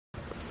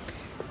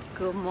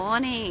Good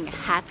morning,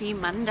 happy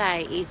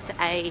Monday. It's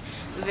a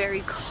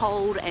very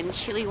cold and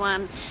chilly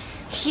one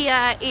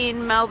here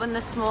in Melbourne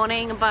this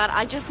morning, but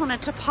I just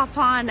wanted to pop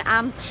on.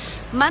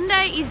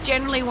 Monday is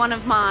generally one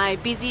of my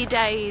busier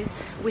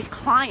days with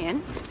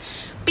clients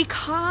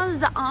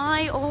because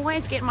I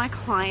always get my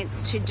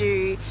clients to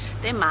do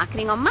their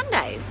marketing on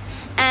Mondays,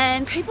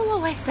 and people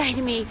always say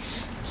to me,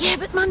 yeah,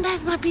 but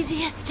Monday's my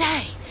busiest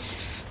day.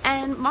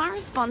 And my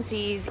response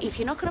is, if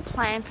you're not going to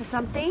plan for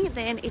something,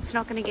 then it's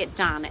not going to get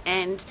done.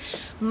 And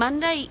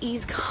Monday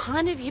is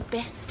kind of your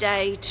best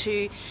day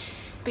to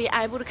be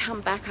able to come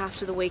back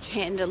after the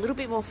weekend a little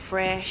bit more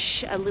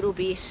fresh, a little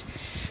bit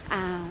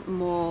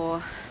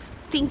more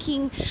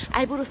thinking,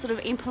 able to sort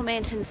of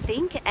implement and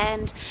think.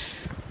 And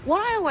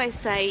what I always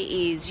say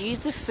is use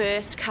the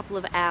first couple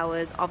of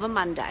hours of a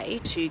Monday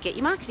to get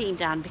your marketing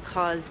done,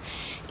 because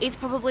it's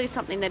probably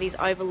something that is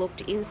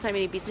overlooked in so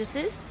many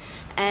businesses,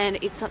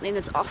 and it's something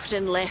that's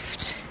often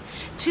left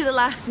to the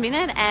last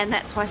minute, and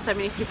that's why so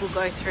many people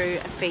go through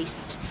a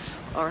feast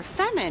or a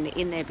famine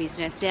in their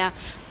business. Now,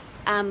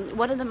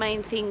 one of the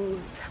main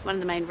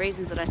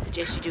reasons that I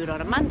suggest you do it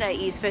on a Monday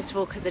is, first of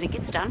all, because then it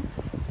gets done.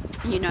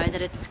 You know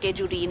that it's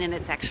scheduled in and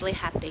it's actually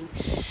happening.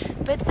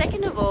 But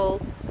second of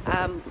all,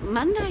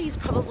 Monday is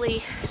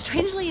probably,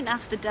 strangely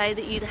enough, the day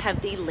that you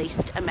have the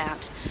least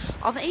amount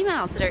of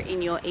emails that are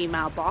in your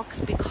email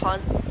box,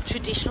 because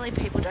traditionally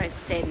people don't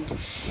send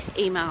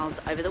emails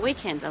over the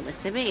weekends unless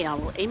they're me. I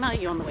will email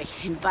you on the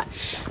weekend, but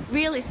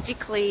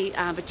realistically,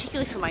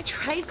 particularly for my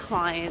trade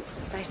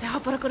clients, they say,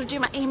 oh, but I've got to do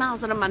my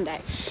emails on a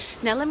Monday.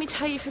 Now, let me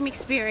tell you from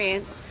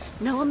experience,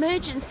 no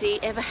emergency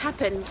ever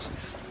happened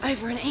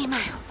over an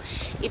email.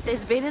 If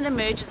there's been an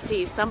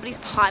emergency, if somebody's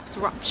pipe's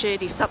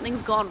ruptured, if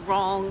something's gone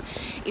wrong,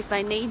 if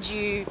they need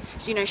you,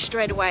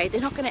 straight away,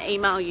 they're not going to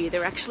email you.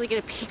 They're actually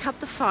going to pick up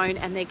the phone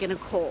and they're going to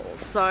call.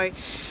 So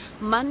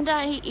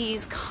Monday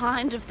is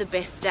kind of the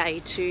best day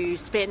to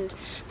spend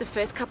the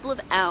first couple of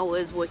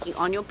hours working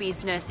on your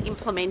business,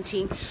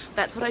 implementing.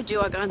 That's what I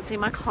do. I go and see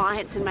my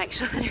clients and make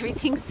sure that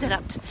everything's set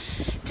up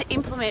to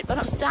implement. But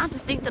I'm starting to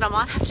think that I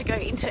might have to go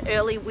into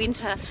early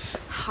winter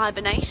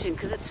hibernation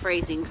because it's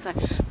freezing. So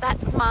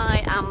that's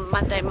my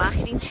Monday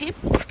marketing tip.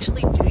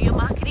 Actually do your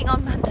marketing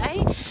on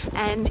Monday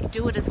and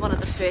do it as one of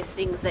the first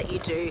things that you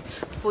do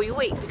for your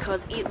week,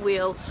 because it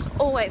will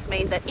always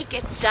mean that it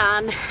gets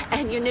done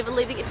and you're never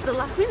leaving it to the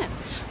last minute.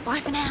 Bye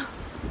for now.